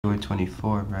door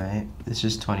 24, right? This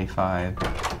is 25.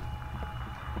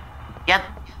 Yep.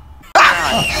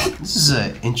 This is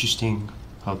an interesting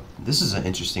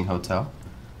hotel.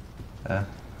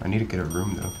 I need to get a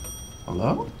room though.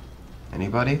 Hello?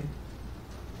 Anybody?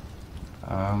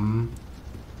 Oh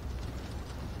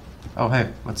hey,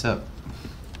 what's up?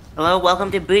 Hello,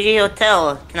 welcome to Bougie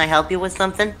Hotel. Can I help you with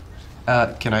something?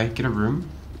 Can I get a room?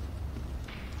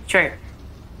 Sure.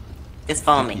 Just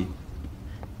follow Thank me. you.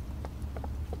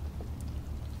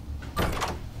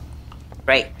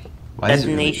 Right. Why is it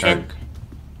really Destination. dark?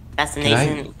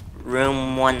 Destination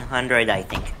room 100, I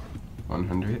think.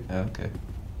 100? Okay.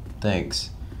 Thanks.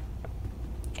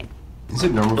 Okay. Is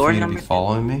it normal Door for you to be number two.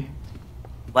 following me?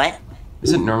 What?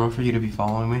 Is it normal for you to be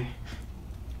following me?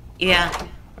 Yeah.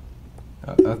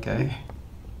 Okay.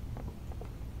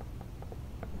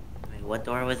 Wait, what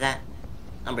door was that?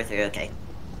 Number 3, okay.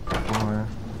 Or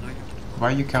why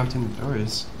are you counting the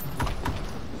doors?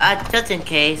 Just in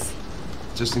case.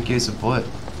 Just in case of what?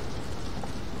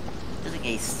 Just in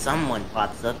case someone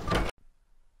pops up.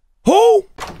 Who?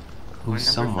 Door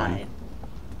Who's number someone? 5.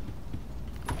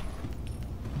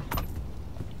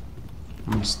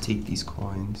 Let me just take these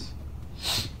coins.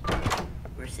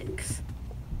 Number 6.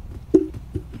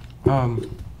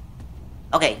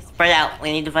 Okay, spread out.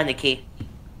 We need to find the key.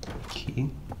 Key?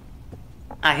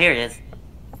 Ah, here it is.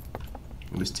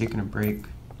 I'm just taking a break.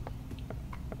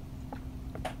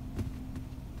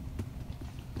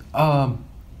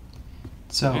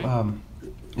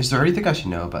 Is there anything I should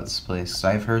know about this place? 'Cause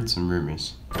I've heard some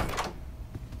rumors.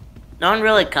 No one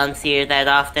really comes here that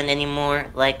often anymore.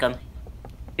 Like,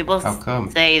 people How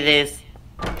come? say this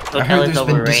I hotel heard is there's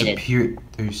been overrated.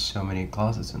 There's so many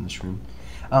closets in this room.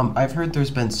 I've heard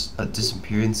there's been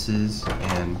disappearances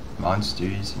and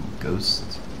monsters and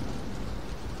ghosts.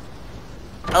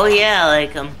 Oh yeah,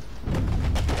 like,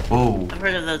 Whoa. I've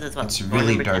heard of those as well. It's Door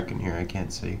really number 10. dark in here, I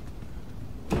can't see.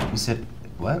 You said,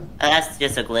 what? That's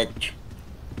just a glitch.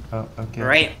 Oh, okay.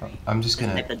 Right. I'm just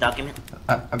gonna... Type the document.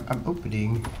 I'm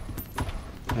opening.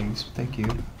 Thanks, thank you.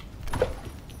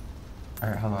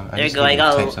 Alright, hold on. There you go, I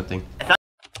got type something.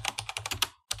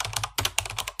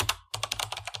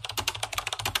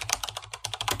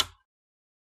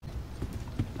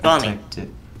 Follow I me. typed it.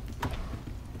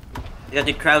 You have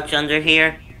to crouch under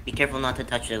here. Be careful not to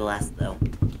touch the glass, though.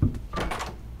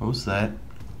 What was that?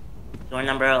 Door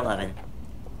number 11.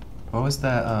 What was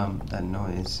that, that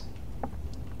noise?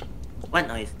 What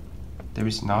noise? There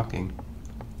was knocking.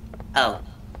 Oh.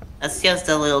 That's just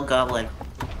a little goblin.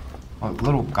 Oh,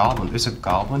 little goblin. There's a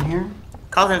goblin here?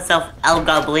 Calls himself El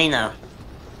Goblino.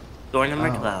 Door number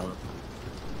Oh. 12.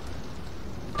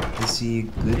 Is he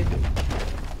good?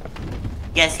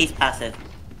 Yes, he's passive.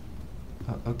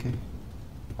 Oh, okay.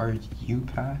 Are you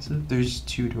passive? There's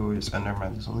 2 doors. Oh, never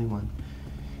mind. There's only one.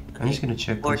 I'm just gonna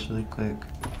check this really quick.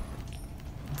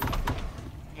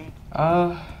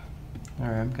 Alright,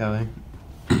 I'm going.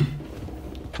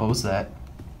 What was that?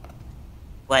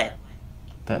 What?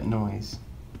 That noise.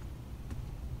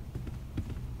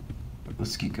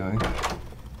 Let's keep going.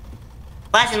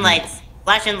 Flashing lights!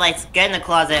 Flashing lights! Get in the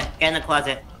closet! Get in the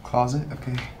closet! Closet?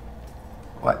 Okay.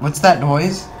 What's that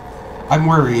noise? I'm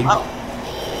worried. Oh,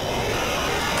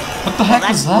 What the heck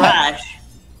that's was that? Rush.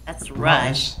 That's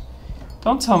Rush.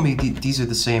 Don't tell me these are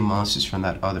the same monsters from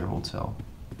that other hotel.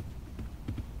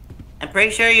 I'm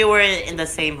pretty sure you were in the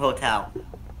same hotel.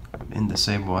 In the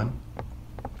same one?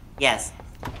 Yes.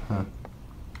 Huh.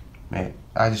 Mate,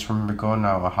 I just remember going to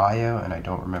Ohio and I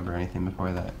don't remember anything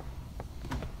before that.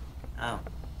 Oh.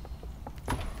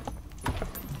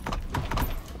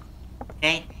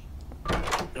 Okay.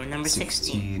 Door number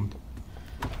 16.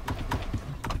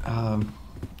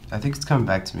 I think it's coming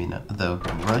back to me now, though.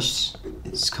 Rush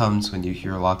comes when you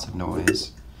hear lots of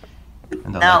noise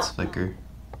and the No. lights flicker.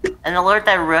 An alert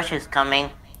that Rush is coming.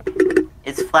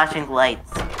 It's flashing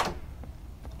lights. If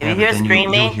Yeah, you but hear then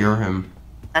screaming, you'll hear him.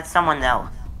 that's someone else.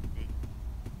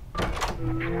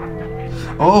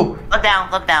 Oh! Look down,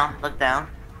 look down, look down.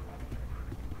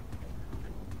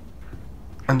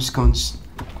 I'm just going.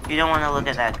 You don't want to look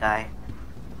at that guy.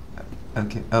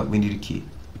 Okay. Oh, we need a key.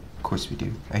 Of course we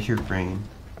do. I hear rain.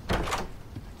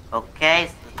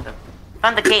 Okay.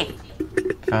 Found the key.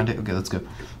 Found it. Okay, let's go.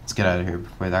 Let's get out of here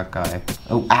before that guy.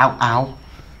 Oh, ow, ow!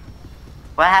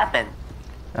 What happened?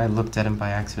 I looked at him by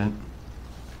accident.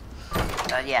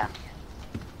 Yeah.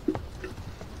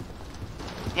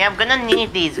 Yeah, I'm gonna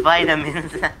need these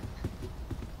vitamins.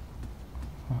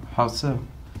 How so?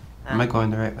 Am I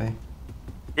going the right way?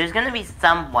 There's gonna be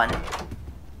someone.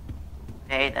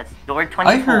 Okay, that's door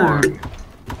 24.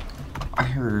 I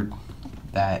heard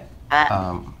that,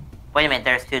 Wait a minute,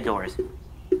 there's 2 doors.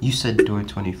 You said door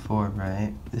 24,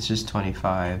 right? This is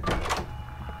 25.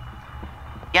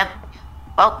 Yep.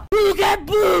 Oh. Booga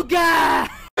booga!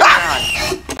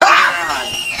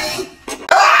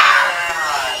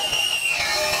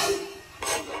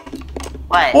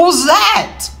 What? What was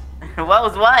that? What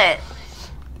was what?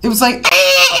 It was like.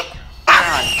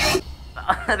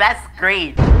 That's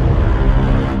great.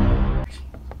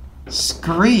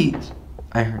 Screech.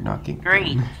 I heard knocking.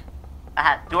 Great.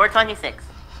 Door 26.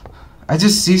 I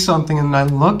just see something and I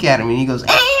look at him and he goes.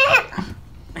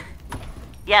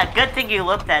 Yeah, good thing you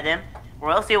looked at him,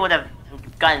 or else you would have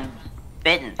gotten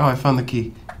bitten. Oh, I found the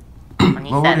key. What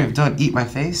would I have done? Eat my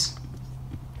face?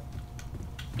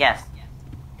 Yes.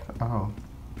 Oh.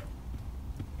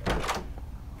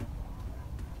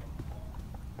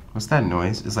 What's that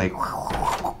noise? It's like.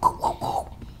 Oh,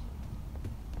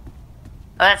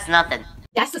 that's nothing.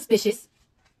 That's suspicious.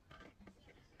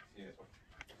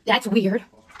 That's weird.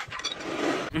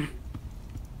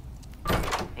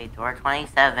 Okay, door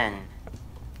 27.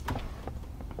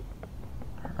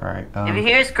 Alright, If you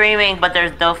hear screaming, but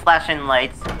there's no flashing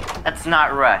lights, that's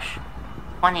not rush.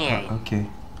 28. Okay.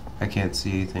 I can't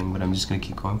see anything, but I'm just gonna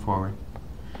keep going forward.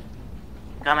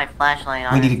 Got my flashlight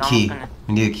on. We need a so key. I'm gonna-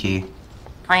 We need a key.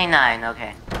 29,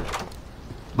 okay.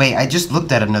 Wait, I just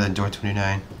looked at another door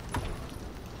 29.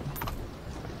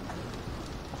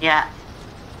 Yeah.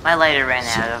 My lighter ran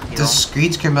out of fuel. Does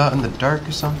Screech come out in the dark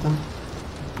or something?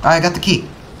 I got the key.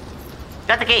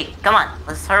 Got the key. Come on,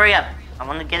 let's hurry up. I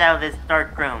want to get out of this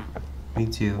dark room. Me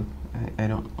too. I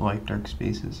don't like dark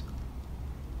spaces.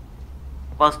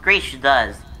 Well, Screech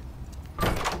does.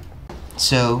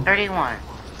 So, 31.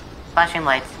 Flashing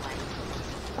lights.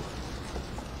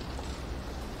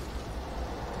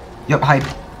 yep, hide.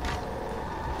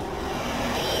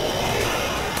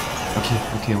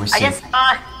 Okay, we're safe.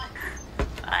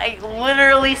 I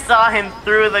literally saw him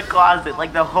through the closet,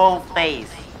 like the whole face.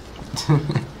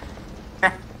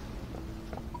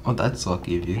 Oh, that's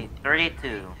lucky of you. Okay,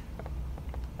 32.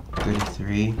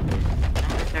 33.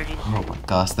 33. Oh my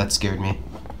gosh, that scared me.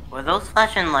 Were those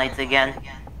flashing lights again?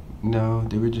 No,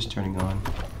 they were just turning on.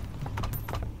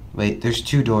 Wait, there's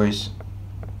 2 doors.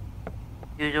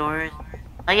 2 doors?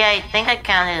 Oh yeah, I think I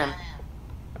counted them.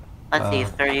 Let's see,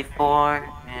 34.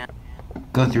 Yeah.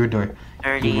 Go through a door.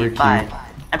 35.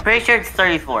 I'm pretty sure it's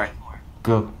 34.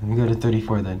 Go. Let me go to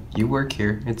 34 then. You work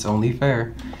here. It's only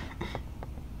fair.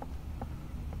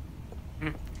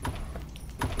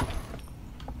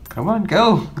 Come on,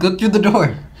 go. Go through the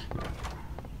door.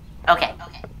 Okay.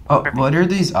 Oh, Perfect. what are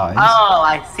these eyes? Oh,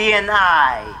 I see an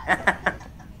eye.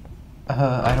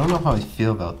 I don't know how I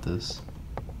feel about this.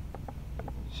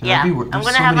 Should Yeah, I be I'm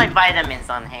gonna have my vitamins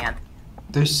on hand.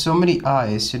 There's so many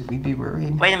eyes. Should we be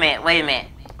worried? Wait a minute.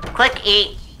 Click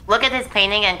E. Look at this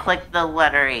painting and click the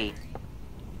letter E.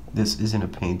 This isn't a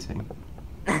painting.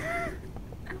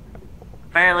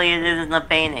 Apparently it isn't a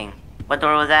painting. What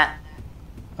door was that?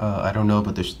 I don't know,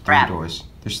 but there's 3 Crap. doors.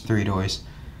 There's 3 doors.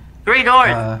 3 doors!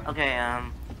 Okay,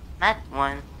 That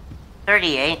one.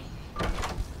 38.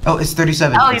 Oh, it's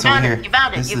 37. Oh, you it's over found here. it, you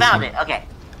found it, It's you this found one. it. Okay.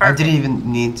 I Perfect. didn't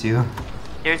even need to.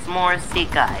 There's more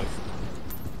seek eyes.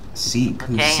 Seek?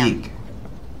 Who's Okay, seek?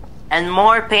 And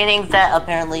more paintings that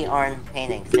apparently aren't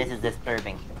paintings. This is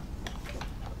disturbing.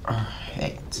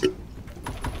 Alright.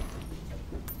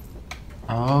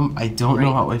 I don't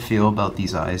know how I feel about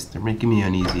these eyes. They're making me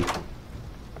uneasy.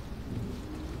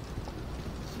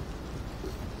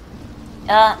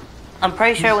 I'm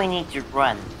pretty sure we need to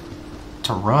run.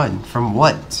 To run? From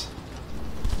what?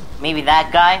 Maybe that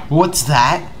guy? What's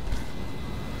that?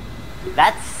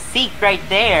 That's Seek right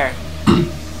there.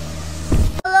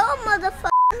 Hello,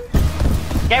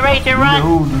 motherfucker. Get ready to run!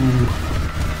 No.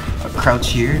 Crouch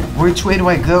here? Which way do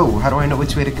I go? How do I know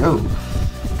which way to go?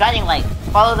 Guiding light.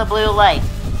 Follow the blue light.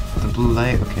 The blue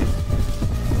light? Okay.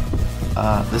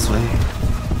 This way.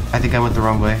 I think I went the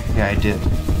wrong way. Yeah, I did.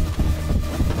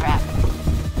 Crap.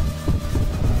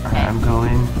 Alright, I'm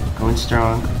going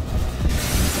strong.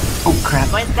 Oh, crap.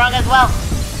 Going strong as well.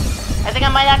 I think I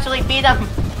might actually beat him.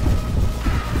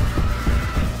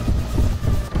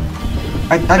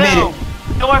 I made it. Boom.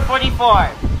 Door 44.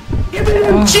 Give me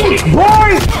them cheeks,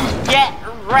 boy! Get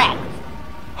wrecked.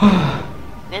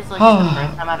 This was the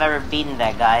first time I've ever beaten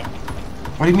that guy.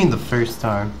 What do you mean the first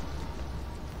time?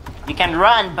 You can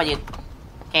run, but you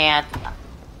can't.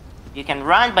 You can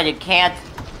run, but you can't.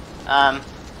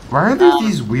 Why are there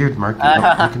these weird markings?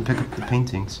 Oh, you can pick up the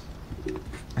paintings.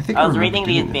 I think I was remember reading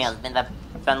the doing this. advancement that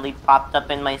suddenly popped up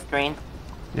in my screen.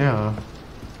 Yeah.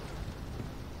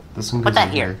 This one Put goes that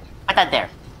in here. Put that there.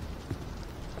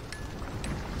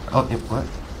 Oh, yeah, what?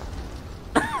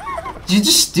 Did you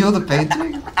just steal the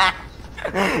painting?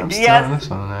 I'm still Yes. on this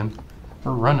one then.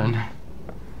 We're running.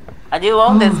 I do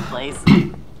own this place.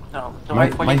 So, don't My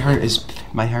worry for my the-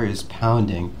 heart is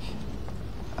pounding.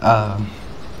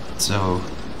 So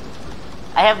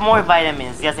I have more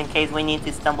vitamins just in case we need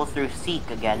to stumble through Seek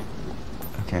again.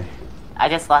 okay. I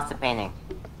just lost the painting.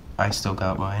 I still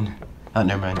got mine. Oh,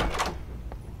 never mind.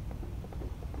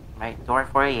 Right, door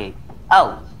 48.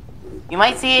 Oh, you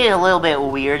might see it a little bit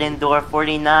weird in door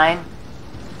 49.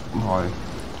 Why?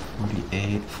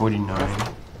 48,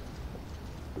 49.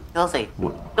 You'll see.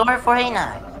 What? Door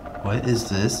 49. What is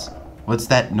this? What's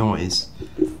that noise?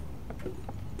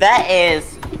 That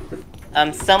is,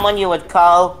 someone you would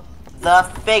call the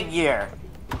figure.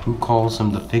 Who calls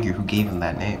him the figure? Who gave him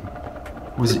that name?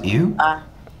 Was it you?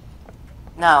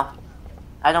 No.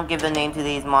 I don't give the name to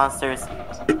these monsters.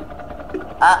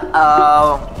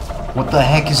 Uh-oh. What the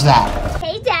heck is that?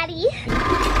 Hey, Daddy.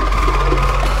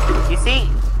 You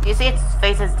see its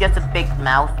face is just a big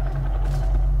mouth?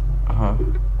 Uh-huh.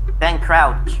 Then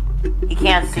crouch. He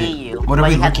can't see you. What are but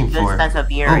we he has looking a good for? sense of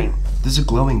hearing. Oh, there's a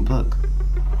glowing book.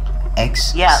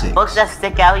 X6. Yeah, books that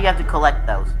stick out, you have to collect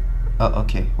those. Oh,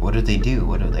 okay. What do they do?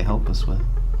 What do they help us with?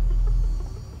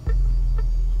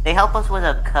 They help us with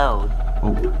a code.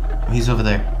 Oh, he's over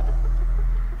there.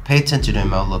 Pay attention to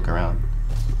him, I'll look around.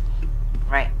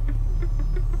 Right.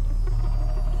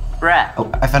 Bruh. Oh,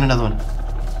 I found another one.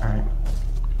 Alright.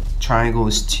 Triangle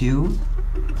is 2.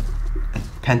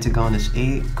 Pentagon is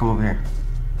 8. Come over here.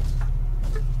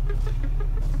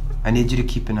 I need you to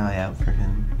keep an eye out for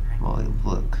him while I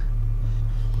look.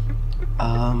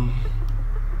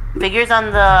 Figures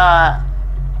on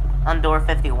door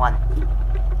 51.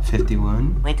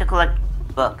 51. We need to collect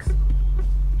books.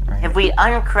 Alright. If we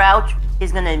uncrouch,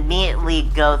 he's gonna immediately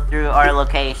go through our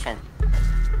location.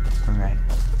 Alright.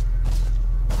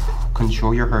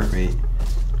 Control your heart rate.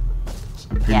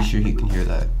 I'm pretty Yeah. sure he can hear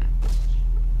that.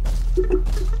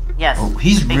 Yes. Oh,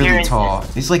 he's figure really is- tall.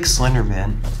 He's like Slender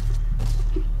Man.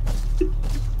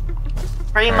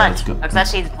 Pretty Alright, much. let's go.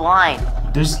 Except he's blind.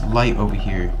 There's light over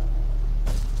here.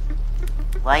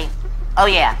 Light? Oh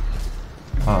yeah.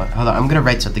 Hold on, I'm gonna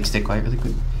write something. Stay quiet really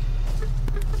quick.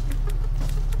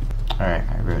 Alright,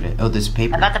 I wrote it. Oh, this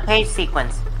paper. I got the page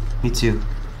sequence. Me too.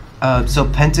 So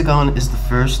Pentagon is the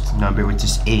first number, which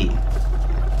is 8.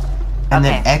 And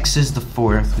then Okay. X is the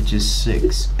 4th, which is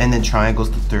 6. And then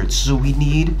Triangle's the 3rd. So we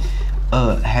need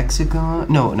a hexagon.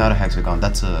 No, not a hexagon.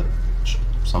 That's a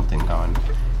something gone.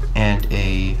 And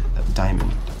a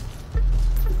diamond.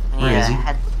 We Where need is he?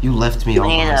 You left me all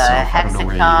We by need a myself. I don't know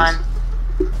where hexagon.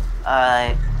 he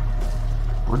is.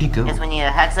 Where'd he go? Yes, we need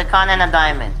a hexagon and a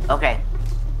diamond. Okay.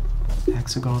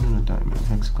 Hexagon and a diamond.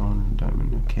 Hexagon and a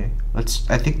diamond. Okay.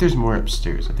 I think there's more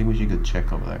upstairs. I think we should go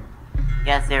check over there.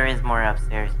 Yes, there is more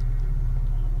upstairs.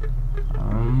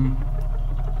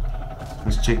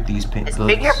 Let's check these paint Is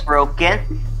books. figure broken?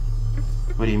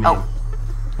 What do you mean? Oh.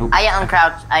 Oh. I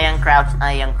uncrouch. I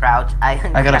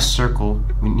I got a circle.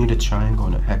 We need a triangle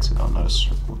and a hexagon, not a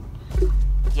circle.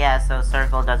 Yeah, so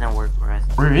circle doesn't work for us.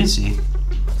 Where is he?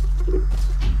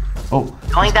 Oh, Going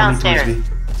he's coming downstairs. towards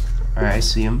me. Alright, I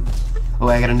see him. Oh,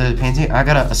 I got another painting. I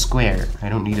got a square. I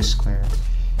don't need a square.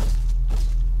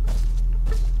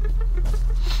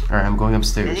 Alright, I'm going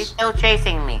Is he upstairs. still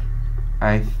chasing me?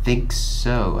 I think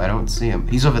so. I don't see him.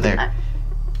 He's over there.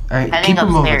 Alright, heading keep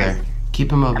him over upstairs. there.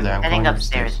 Keep him over there. I'm Heading going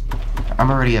upstairs. I'm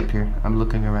already up here. I'm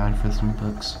looking around for some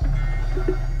books.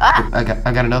 Ah! I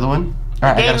got another one.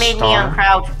 Alright, I The got game a made me star.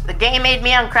 uncrouch. The game made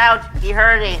me uncrouch. He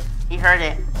heard it. He heard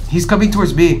it. He's coming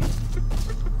towards me.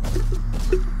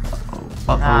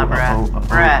 Uh-oh, Ah,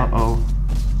 bruh. uh-oh.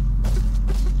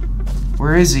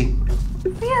 Where is he?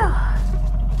 Phew.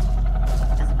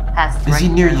 Just passed Is he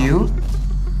right near through. you?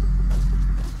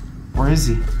 Where is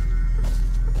he?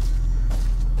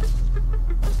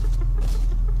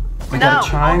 We got No, a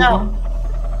triangle. oh no.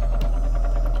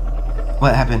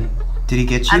 What happened? Did he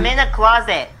get you? I'm in a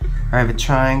closet. I have a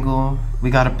triangle. We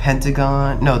got a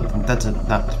pentagon. No, that's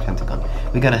not a pentagon.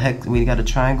 We got a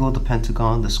triangle, the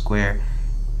pentagon, the square,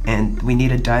 and we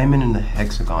need a diamond and a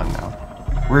hexagon now.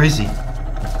 Where is he?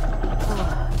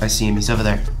 I see him. He's over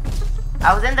there.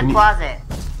 I was in the closet.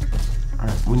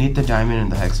 Alright, we need the diamond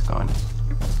and the hexagon.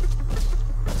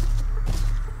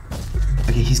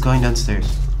 Okay, he's going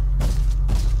downstairs.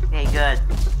 Okay, good.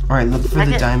 Alright, look for I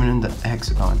the did- diamond and the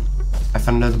hexagon. I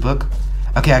found another book.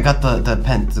 Okay, I got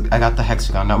the I got the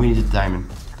hexagon. Now we need the diamond.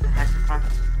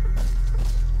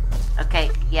 Okay,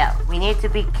 yeah, we need to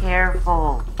be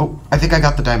careful. Oh, I think I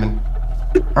got the diamond.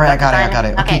 Alright, I got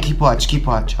it. Okay, Okay. keep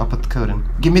watch. I'll put the code in.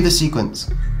 Give me the sequence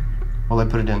while I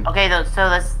put it in. Okay, so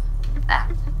this.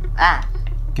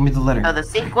 Give me the letter. So the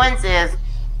sequence is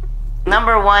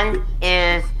Number 1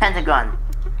 is Pentagon.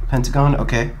 Pentagon,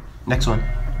 okay. Next one.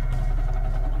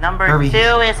 Number Hurry. 2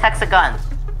 is Hexagon.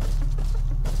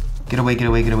 Get away, get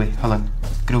away, get away. Hold on.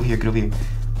 Get over here, get over here.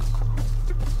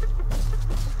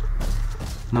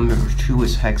 Number 2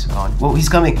 is Hexagon. Whoa, he's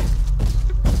coming.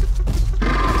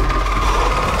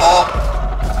 Oh!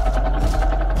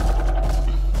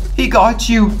 He got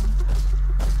you.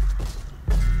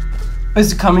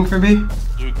 Is he coming for me?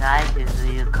 You die to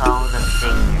who you call the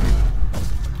figure.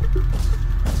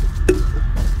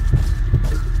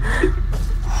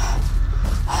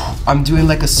 I'm doing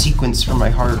like a sequence for my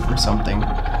heart or something.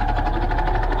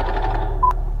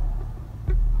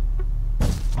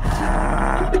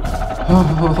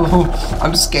 Oh,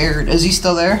 I'm scared. Is he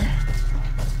still there?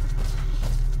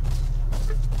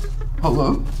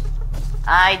 Hello?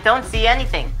 I don't see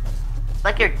anything. It's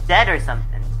like you're dead or something.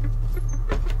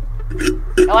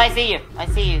 Oh, I see you. I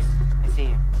see you. I see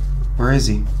you. Where is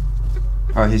he?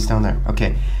 Oh, he's down there.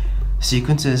 Okay.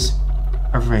 Sequences.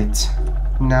 Alright.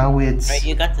 Now it's Right,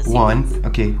 you got the one. sequence.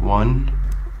 Okay, 1.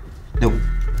 No.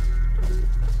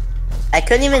 I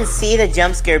couldn't even see the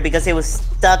jump scare because it was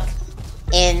stuck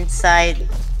inside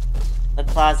the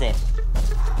closet.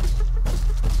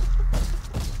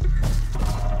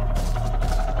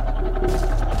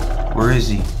 Where is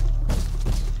he?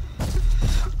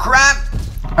 Crap!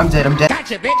 I'm dead, I'm dead.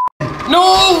 Gotcha, bitch!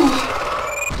 No!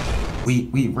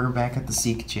 We're back at the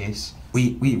Seek Chase.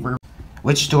 We're...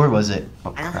 Which door was it?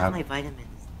 Oh, I don't crap. have my vitamins.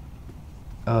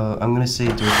 I'm gonna say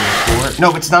door number 4.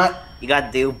 No, it's not! You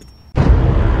got duped.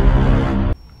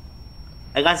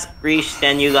 I got screeched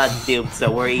and you got duped,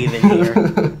 so we're even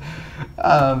here.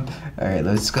 Alright,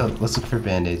 let's go. Let's look for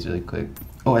band-aids really quick.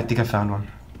 Oh, I think I found one.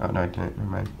 Oh, no, I didn't. Never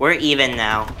mind. We're even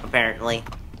now, apparently.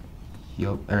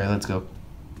 Yup. Alright, let's go.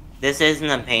 This isn't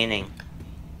a painting.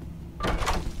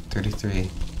 33.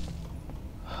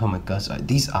 Oh my gosh,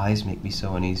 these eyes make me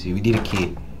so uneasy. We need a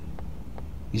key.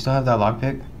 You still have that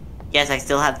lockpick? Yes, I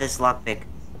still have this lockpick.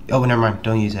 Oh, never mind.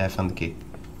 Don't use it. I found the key.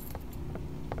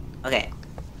 Okay.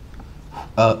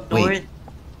 Wait.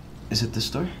 Is it this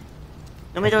door?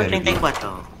 Número better be.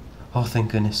 34. Oh,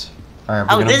 thank goodness. Alright,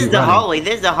 we're Oh, gonna this be is the running. hallway.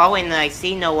 This is the hallway and I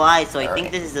see no eyes, so I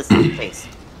think this is the safe place.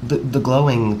 The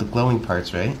glowing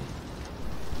parts, right?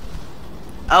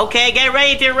 Okay, get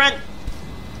ready to run!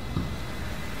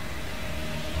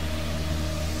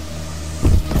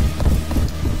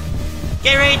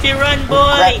 Get ready to run,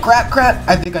 boy! Crap!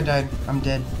 I think I died. I'm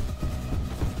dead.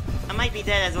 I might be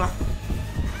dead as well.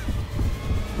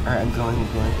 Alright, I'm going.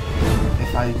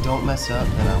 If I don't mess up,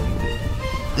 then I'll be good.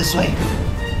 This way!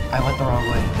 I went the wrong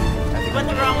way. I think Went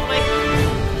the I'm dead. wrong way.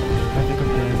 I think I'm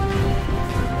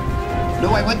dead. No,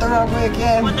 I went the wrong way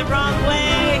again! Went the wrong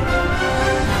way.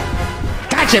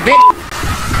 Gotcha,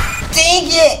 bitch! Dang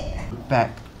it!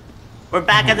 Back. We're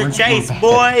back at the We're chase, back at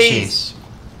boys. the chase.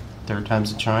 Third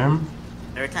time's a charm.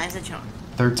 Third time's a charm.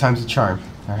 Third time's a charm.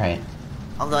 Alright.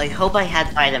 Although I hope I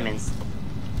had vitamins.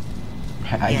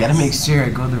 I gotta make sure I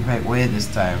go the right way this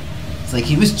time. It's like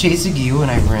he was chasing you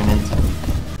and I ran into him.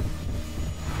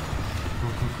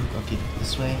 Go. Okay,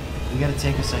 this way. We gotta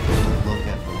take a second to look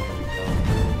at the way we go.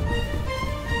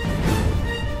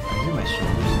 I hear my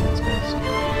shoulders and that's kinda scary.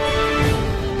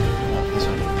 Oh, this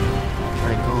way.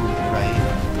 Alright, go right.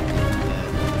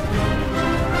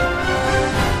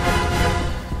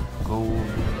 Go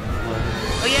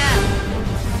left. Oh yeah!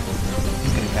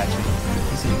 He's gonna catch me.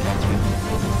 He's gonna catch me.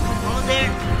 Almost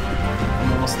there.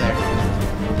 I'm almost there.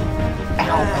 Ow!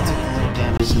 I took a little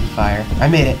damage to the fire. I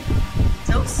made it.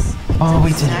 Oh,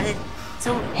 we did it.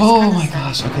 Oh my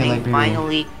gosh, okay,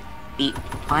 librarian.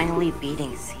 Finally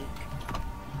beating Zeke.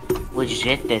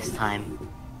 Legit this time.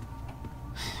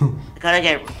 I gotta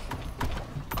get...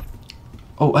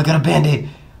 Oh, I got a band-aid.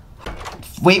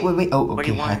 Wait. Oh, okay.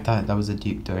 41. I thought that was a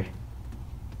deep door.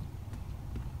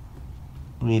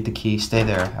 We need the key. Stay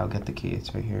there. I'll get the key.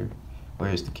 It's right here.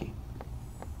 Where is the key?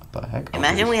 What the heck? Oh,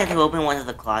 Imagine we had to open one of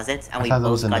the closets and I we thought that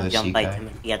both was got another jumped by sea guy.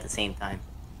 Timothy at the same time.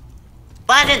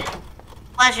 Flashing!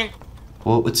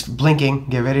 Well, it's blinking.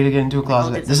 Get ready to get into a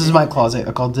closet. dibs This on is it. my closet.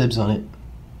 I called dibs on it.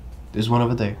 There's one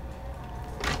over there.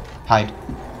 Hide.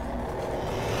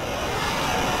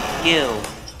 You.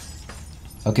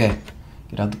 Okay.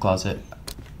 Get out the closet.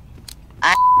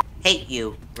 I hate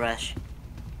you, Rush.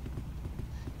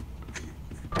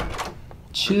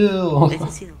 Chill. Did you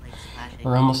see the lights flashing?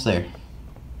 We're almost there.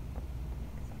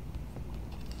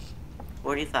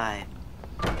 45.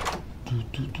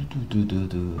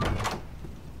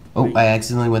 Oh, I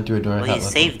accidentally went through a door. I Well, thought he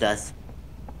was- saved us.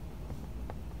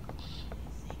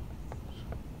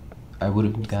 I would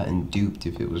have gotten duped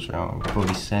if it was wrong.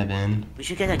 47. We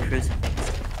should get a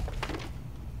crucifix.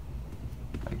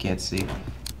 I can't see.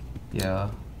 Yeah.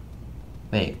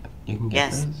 Wait, you can get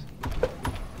Yes. this?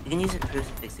 You can use a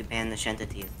crucifix to ban the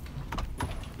entities.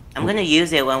 I'm gonna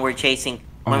use it when we're chasing,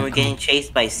 when Alright, we're getting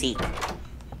chased by Seek.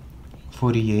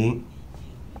 48.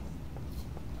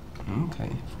 Okay,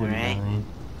 49.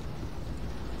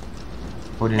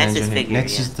 49 Next is right here. figure,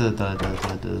 Next yeah. is the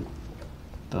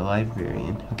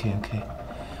librarian. Okay.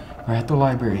 We're at the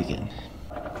library again.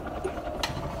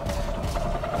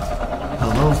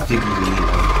 Hello, figurine.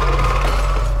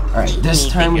 Alright, this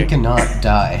time we cannot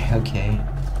die. Okay.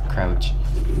 Crouch.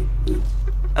 Okay.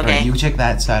 Alright, you check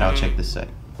that side, I'll check this side.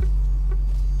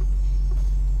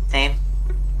 Same.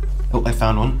 Oh, I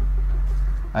found one.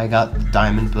 I got the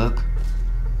diamond book.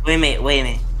 Wait a minute.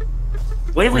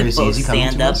 What if Where we is he? both Is he coming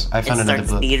stand to up us? I and found start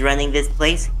another book. speed running this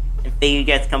place, and Figure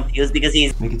gets confused because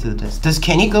he's... Make it to the desk. Does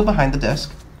Kenny go behind the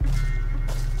desk?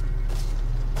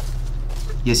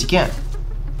 Yes, he can.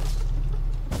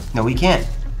 No, he can't.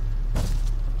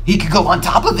 He could go on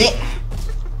top of it.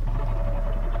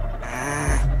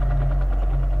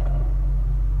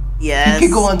 Yes. He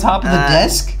could go on top of the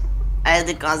desk. I have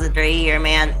to concentrate here,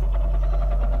 man.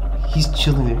 He's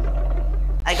chilling there.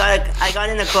 I got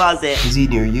in the closet. Is he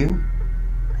near you?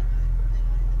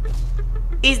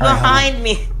 He's Alright, hold on. behind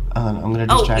me. I'm gonna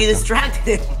Oh, distract you him.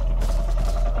 distracted him.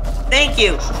 Thank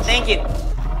you.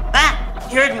 Ah!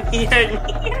 He heard me.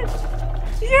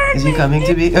 Is he coming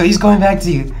to me? Oh, he's going back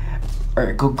to you.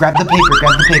 Alright, go grab the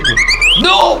paper.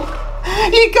 No!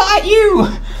 He got you!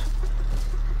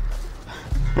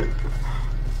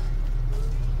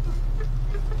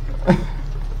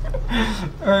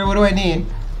 Alright, what do I need?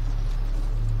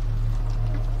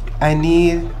 I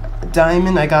need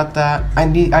diamond, I got that.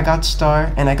 I got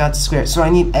star, and I got square. So I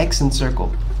need X and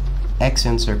circle. X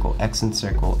and circle, X and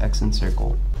circle, X and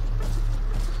circle.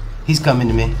 He's coming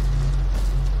to me.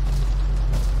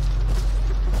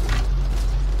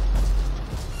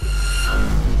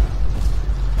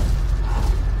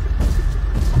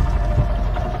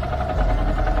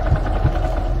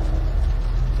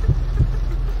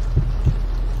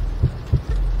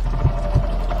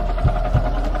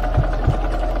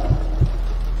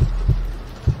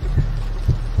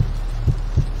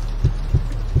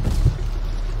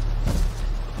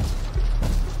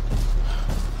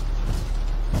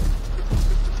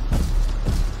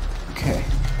 Okay.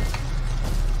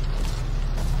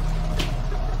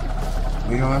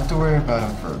 We don't have to worry about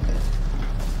him for a bit.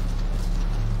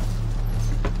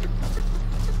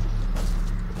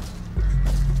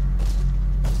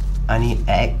 I need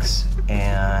X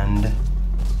and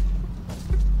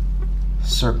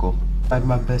circle. I tried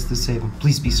my best to save him.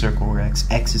 Please be circle or X.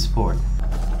 X is 4.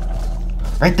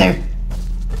 Right there!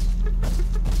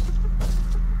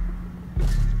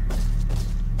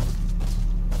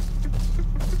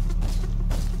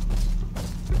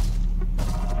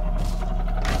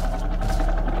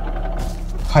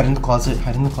 Hide in the closet,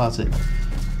 hide in the closet.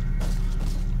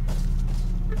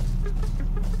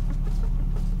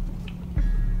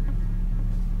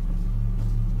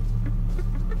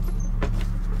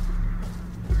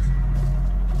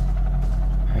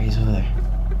 Alright, he's over there.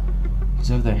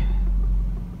 He's over there.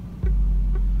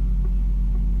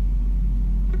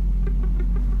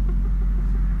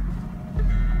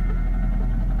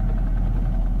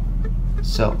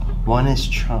 So, one is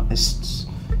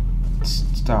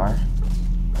star.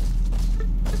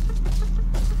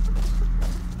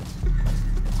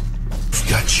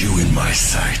 Got you in my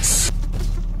sights.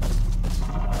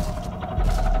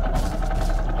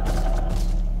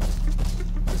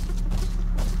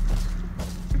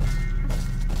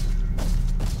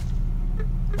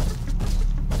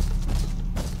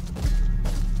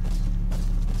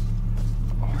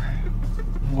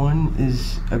 One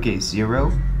is, okay,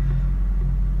 0.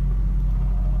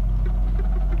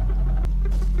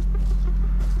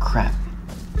 Crap.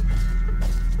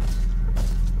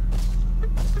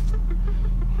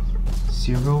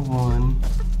 Zero, 1.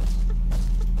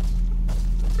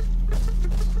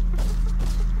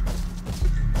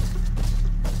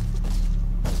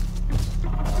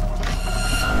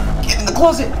 Get in the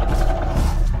closet!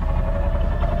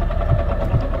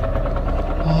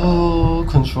 Oh,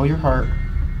 control your heart.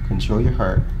 Control your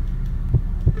heart.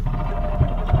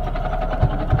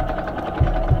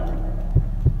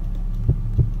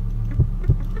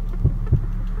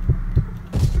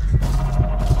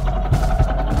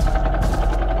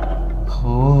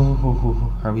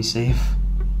 Oh, are we safe?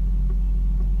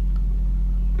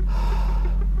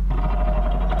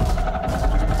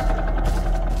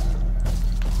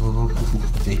 Oh,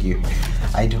 figure.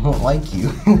 I don't like you.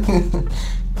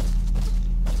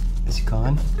 Is he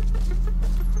gone?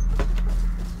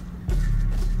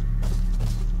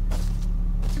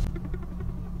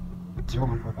 0,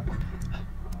 1, 4, 5, 1.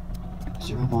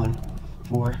 0, 1,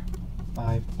 4,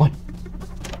 5, 1.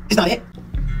 It's not it!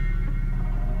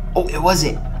 Oh, it was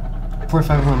it! 4,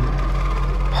 5, 1.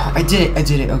 I did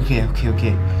it. Okay.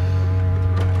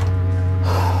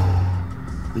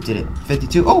 We did it.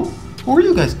 52. Oh! Who are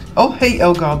you guys? Oh, hey,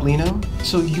 El Goblino.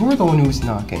 So you're the one who was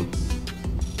knocking.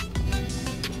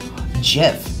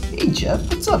 Jeff. Hey, Jeff.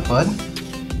 What's up, bud?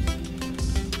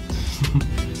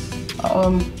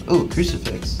 Oh,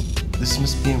 crucifix. This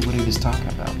must be what he was talking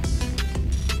about.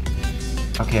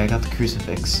 Okay, I got the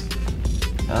crucifix.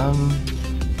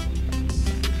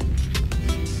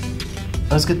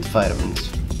 Let's get the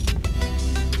vitamins.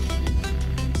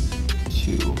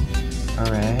 2.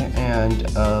 Alright, and,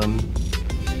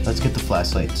 let's get the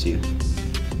flashlight too.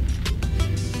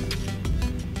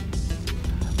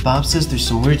 Bob says there's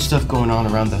some weird stuff going on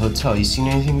around the hotel. You seen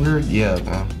anything weird? Yeah,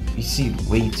 man. You see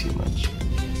way too much.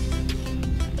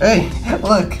 Hey,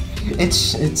 look!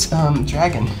 It's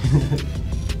Dragon.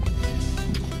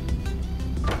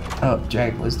 Oh,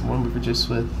 Dragon was the one we were just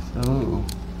with. Oh.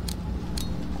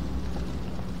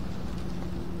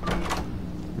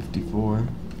 54.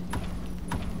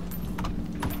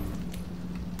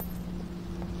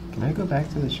 Can I go back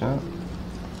to the shop?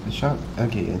 The shop?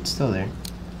 Okay, it's still there.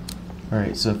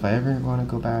 Alright, so if I ever want to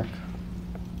go back,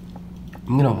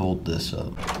 I'm gonna hold this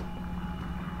up.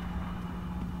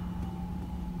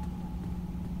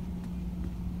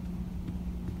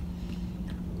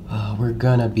 We're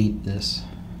gonna beat this.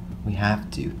 We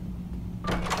have to.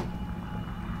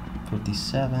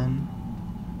 57.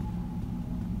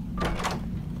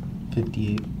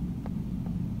 58.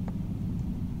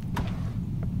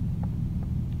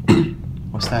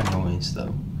 What's that noise,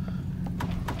 though?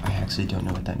 I actually don't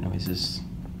know what that noise is.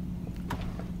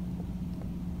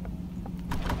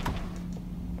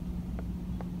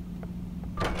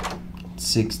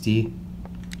 $60.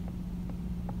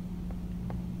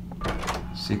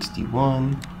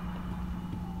 61.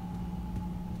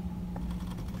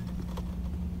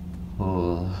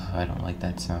 Oh, I don't like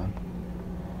that sound.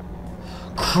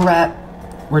 Crap!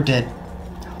 We're dead.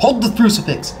 Hold the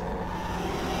crucifix!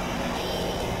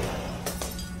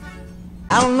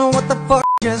 I don't know what the fuck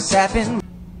just happened.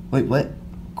 Wait, what?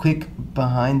 Quick,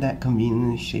 behind that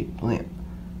conveniently shaped lamp.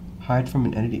 Hide from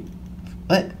an entity.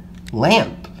 What?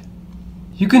 Lamp?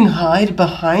 You can hide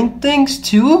behind things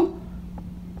too?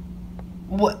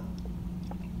 What?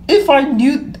 If I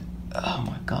knew... Oh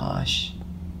my gosh.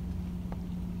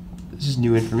 This is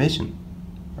new information.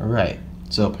 Alright,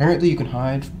 so apparently you can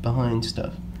hide behind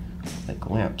stuff. Like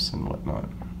lamps and whatnot.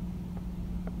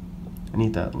 I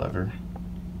need that lever.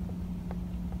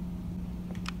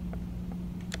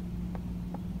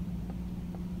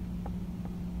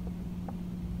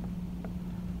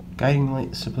 Guiding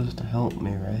light is supposed to help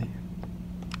me, right?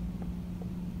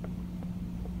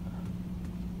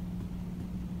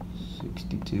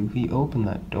 He opened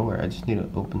that door. I just need to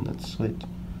open that switch.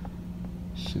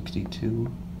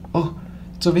 62. Oh,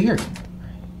 it's over here.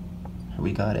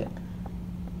 We got it.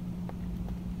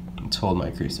 Let's hold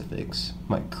my crucifix,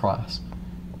 my cross.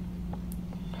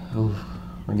 Oh,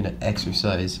 we're gonna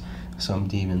exorcise some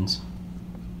demons.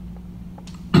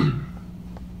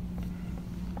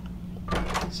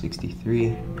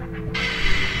 63.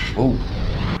 Oh.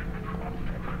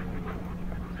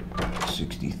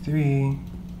 63.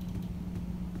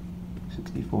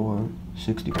 64,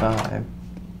 65.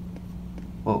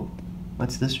 Whoa,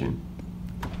 what's this room?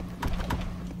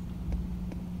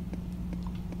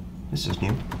 This is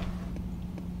new.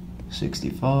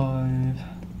 65.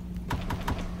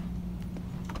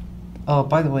 Oh,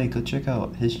 by the way, go check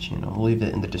out his channel. I'll leave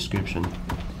it in the description.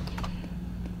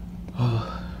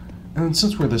 And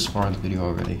since we're this far in the video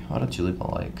already, why don't you leave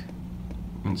a like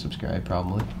and subscribe,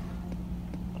 probably.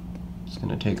 It's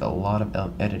gonna take a lot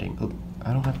of editing. Oh,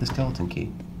 I don't have the skeleton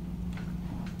key.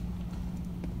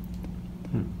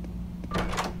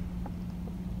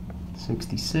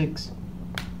 66.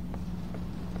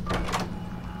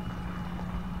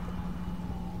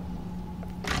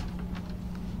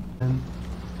 And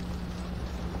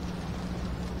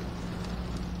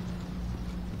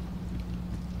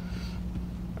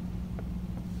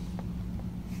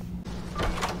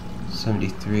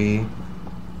 73.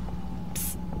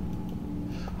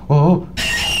 Whoa!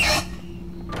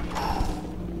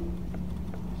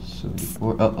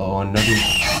 74. Uh-oh,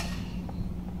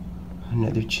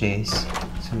 another chase.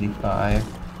 75.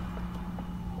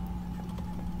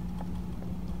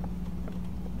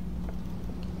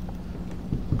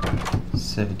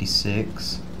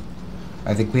 76.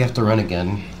 I think we have to run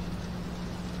again.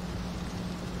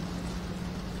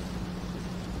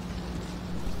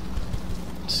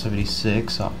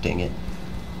 76. Oh, dang it.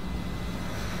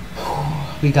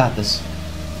 We got this.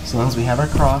 As long as we have our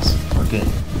cross, we're good.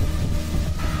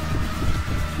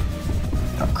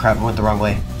 Oh crap, I went the wrong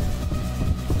way.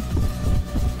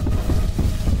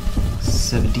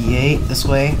 78, this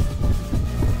way.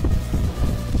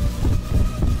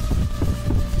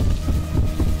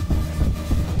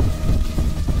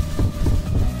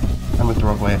 I went the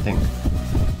wrong way, I think.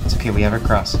 It's okay, we have our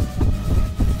cross.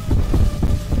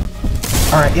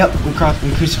 Alright, yep, we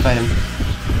crucified him.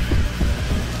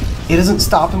 It doesn't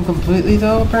stop him completely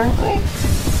though, apparently.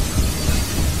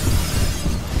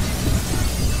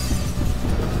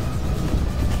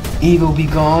 Evil be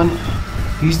gone.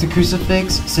 Use the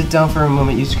crucifix. Sit down for a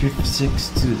moment. Use the crucifix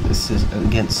to assist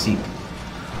against seek.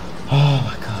 Oh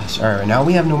my gosh. Alright, now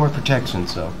we have no more protection,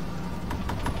 so.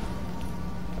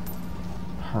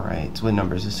 Alright, what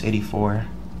number is this? 84.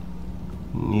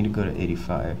 We need to go to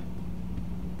 85.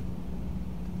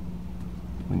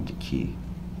 We need the key.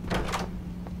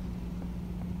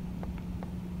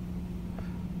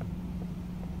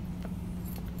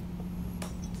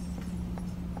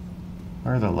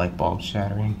 Why are the light bulbs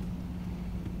shattering?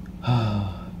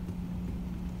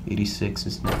 86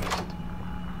 is next.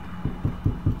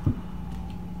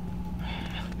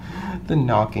 The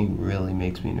knocking really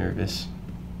makes me nervous.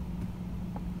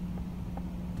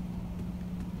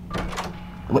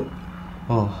 What?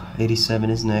 Oh, 87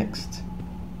 is next.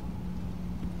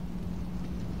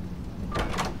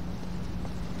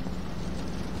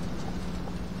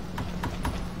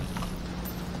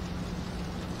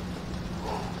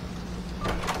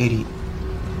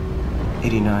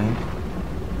 $89.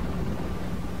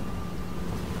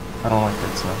 I don't like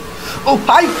that sound. Oh,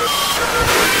 hi!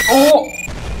 Oh!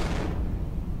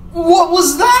 What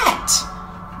was that?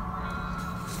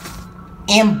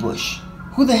 Ambush.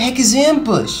 Who the heck is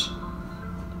Ambush?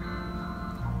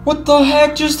 What the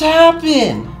heck just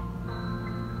happened?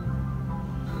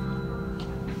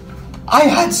 I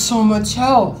had so much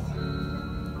health.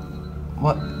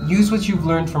 What? Use what you've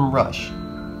learned from Rush.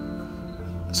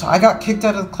 So I got kicked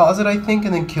out of the closet, I think,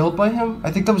 and then killed by him?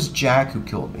 I think that was Jack who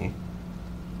killed me.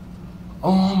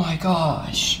 Oh my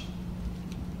gosh.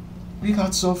 We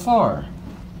got so far.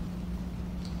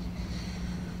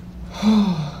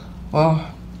 Well,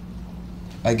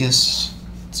 I guess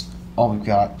that's all we've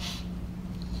got.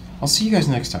 I'll see you guys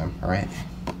next time, alright?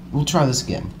 We'll try this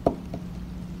again.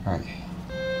 Alright.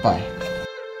 Bye.